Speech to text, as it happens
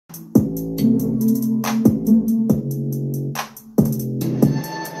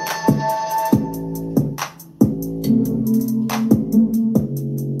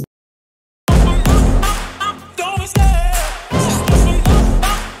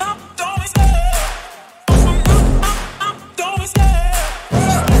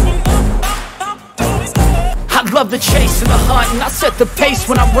the chase and the hunt, and I set the pace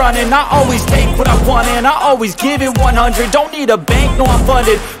when I'm running. I always take what I want and I always give it 100. Don't need a bank, no I'm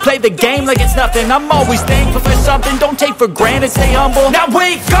funded. Play the game like it's nothing. I'm always thankful for something. Don't take for granted, stay humble. Now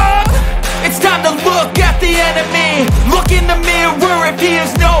wake up! It's time to look at the enemy. Look in the mirror if he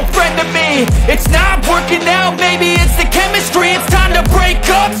is no friend to me. It's not working out, maybe it's the chemistry. It's time to break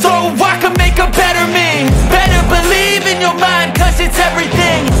up so I can make a better me. Better believe in your mind, cause it's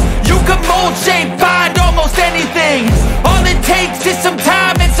everything. You can mold, shape, find almost anything. All it takes is some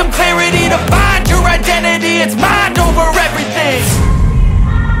time and some clarity to find your identity. It's mind over everything.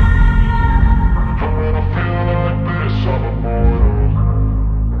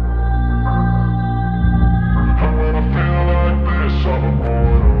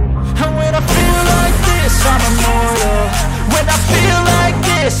 I'm immortal. When I feel like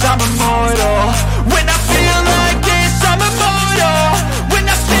this, I'm immortal. When I feel like this, I'm immortal. When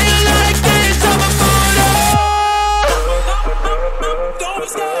I feel like this, I'm immortal. Don't be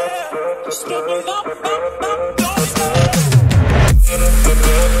scared. Just level up. Don't be scared.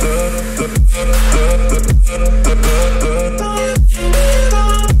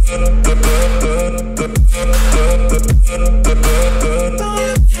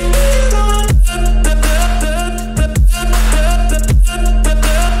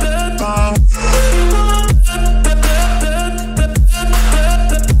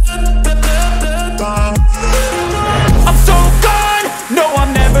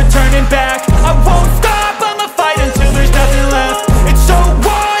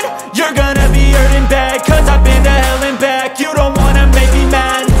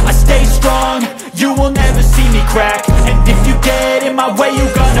 Crack. And if you get in my way, you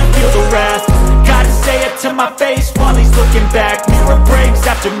gonna feel the wrath. Gotta say it to my face while he's looking back. Mirror breaks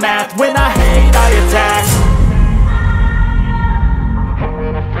after math. When I hate, I attack.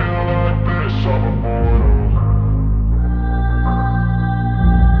 When I feel like this, I'm immortal.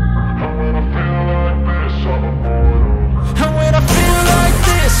 When I feel like this,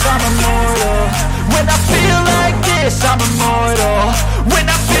 I'm immortal. When I feel like this, I'm immortal. When I feel like this, I'm immortal. When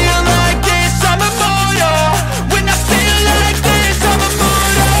I feel like this, I'm immortal. When I feel like this, I'm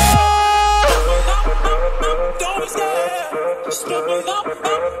immortal. Don't be scared. Just level up.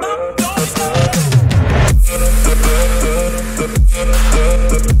 Don't be scared.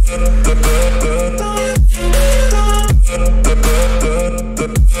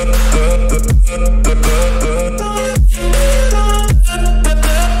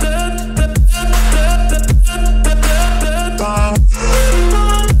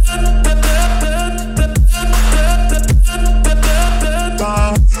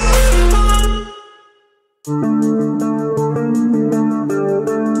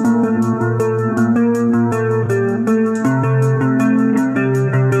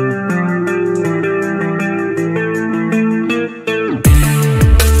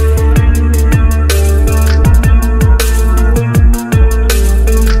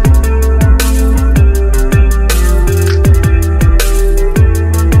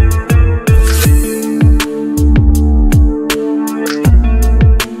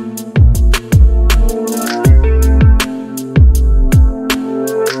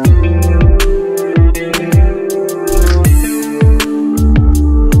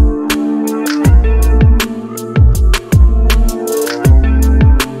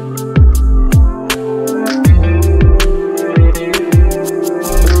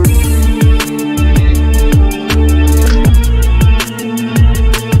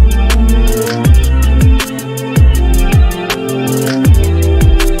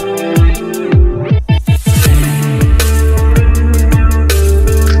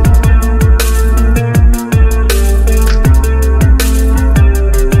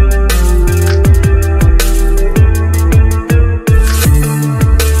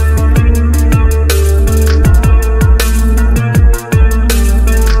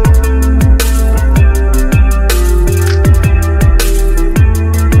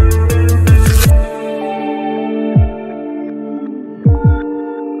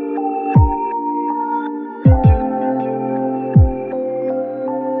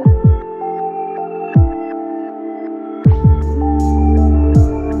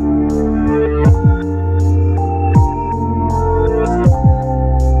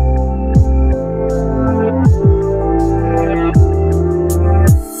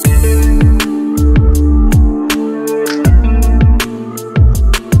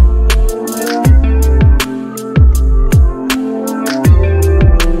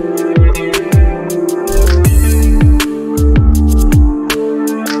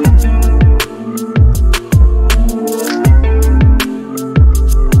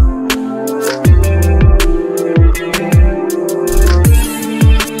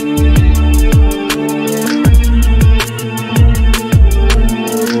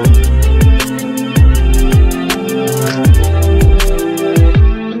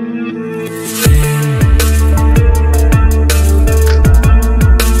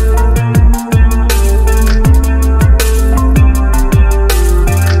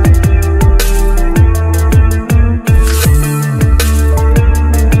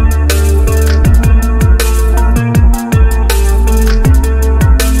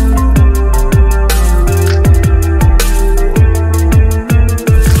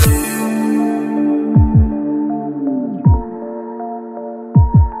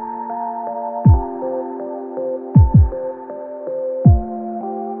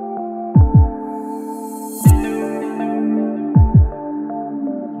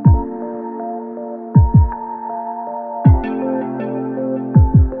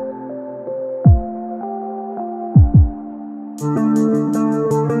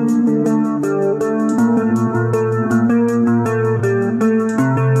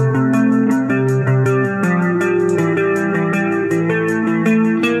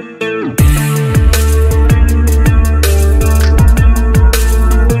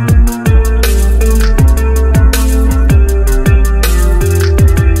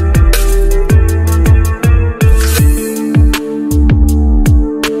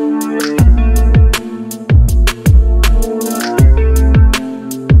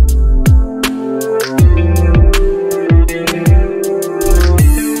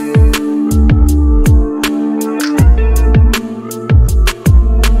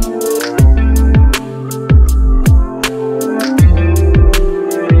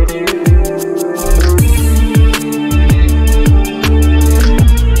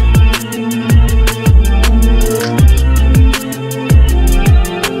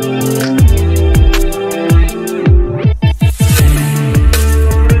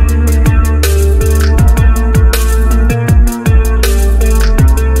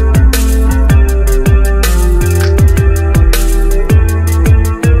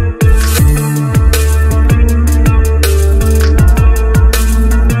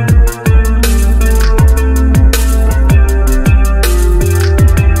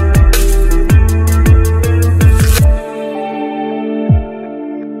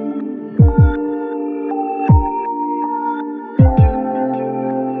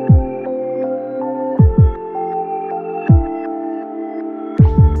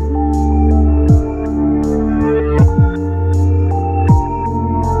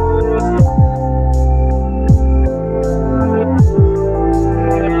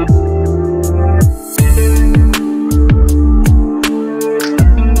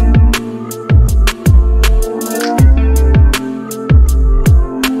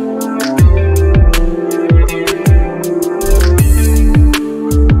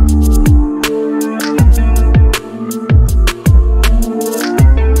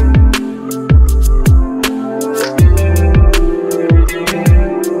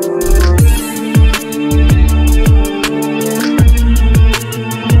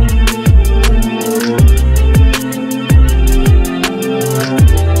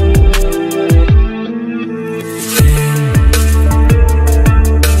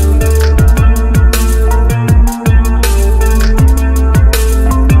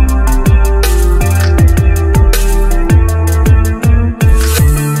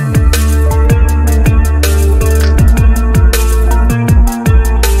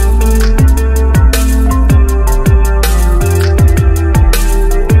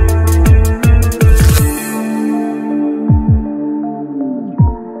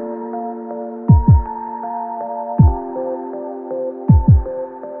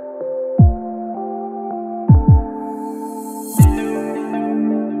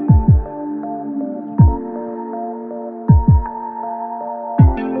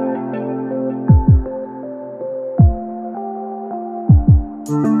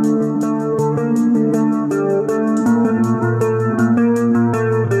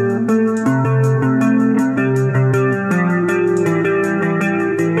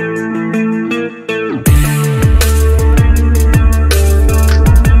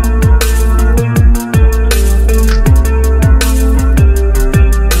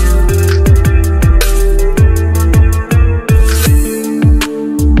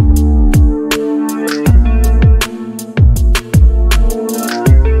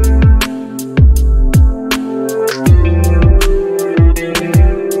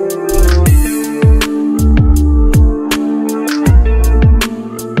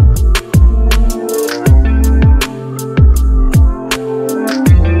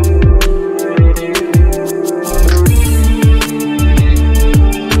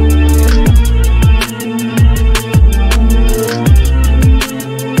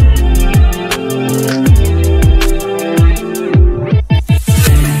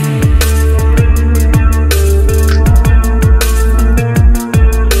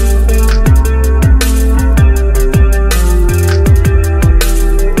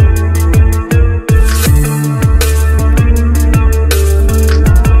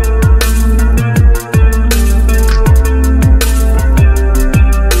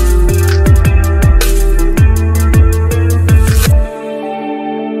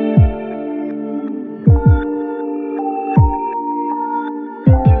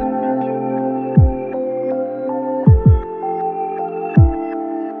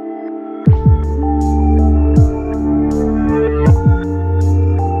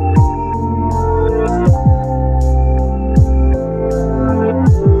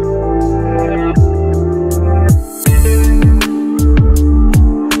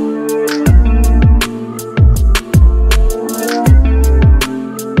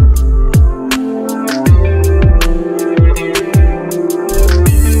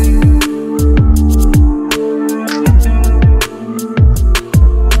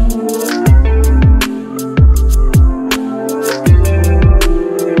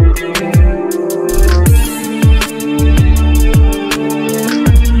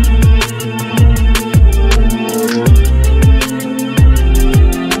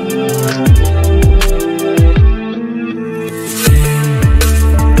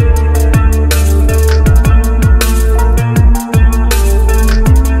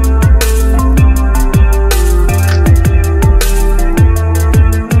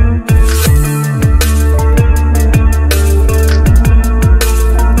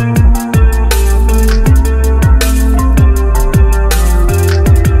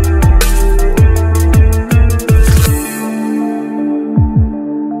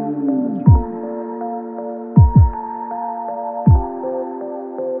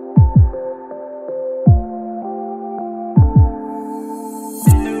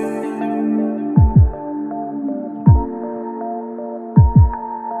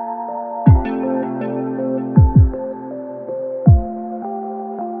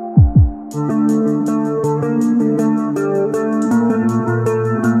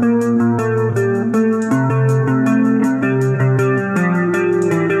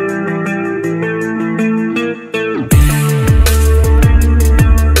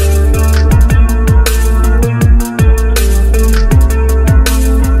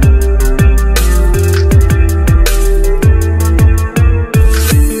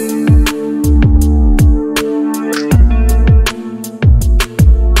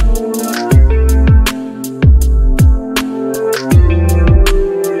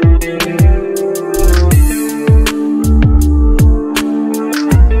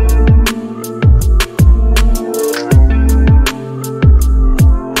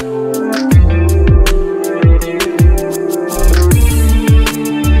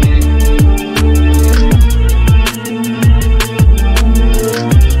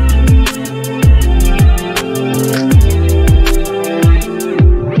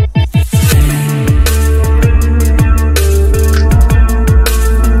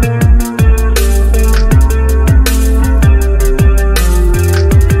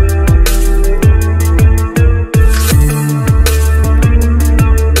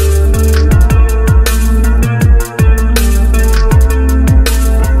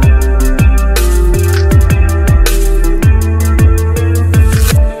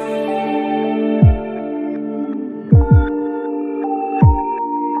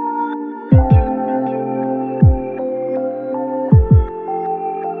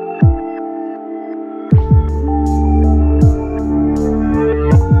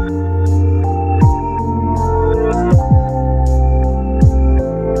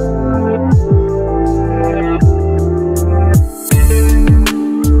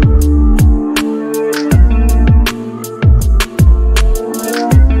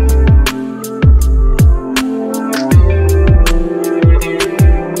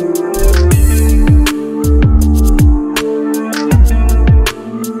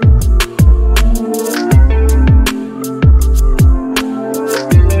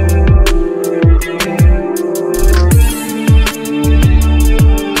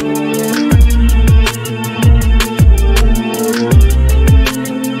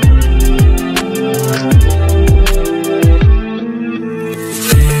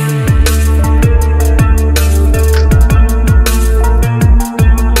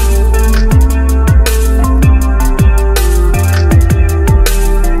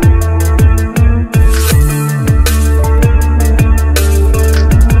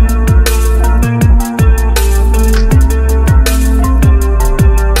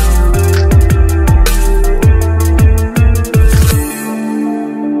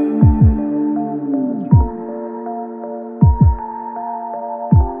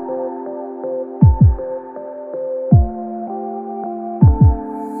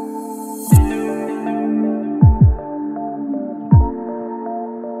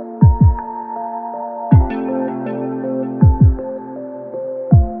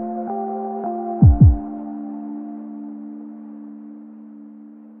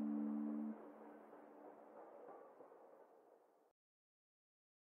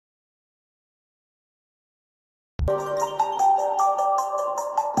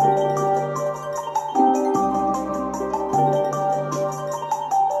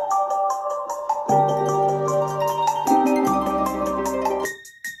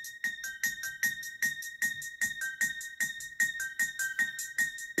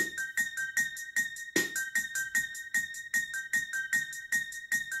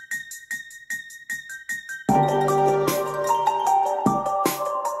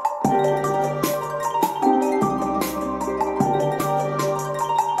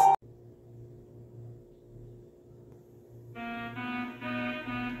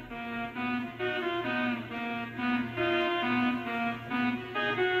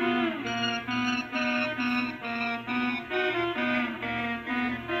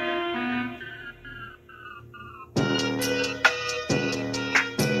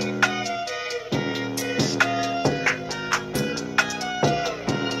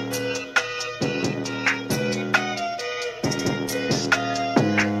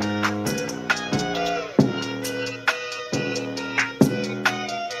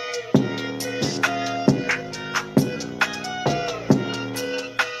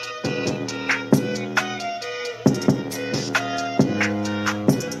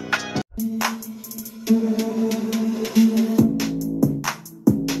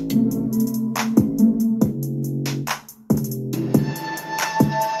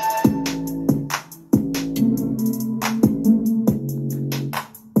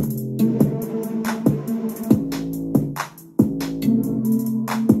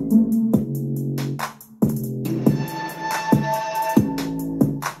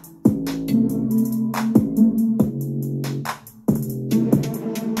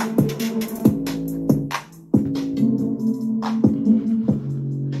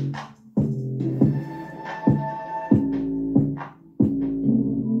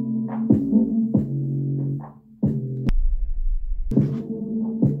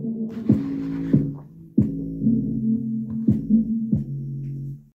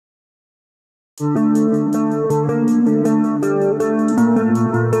 you.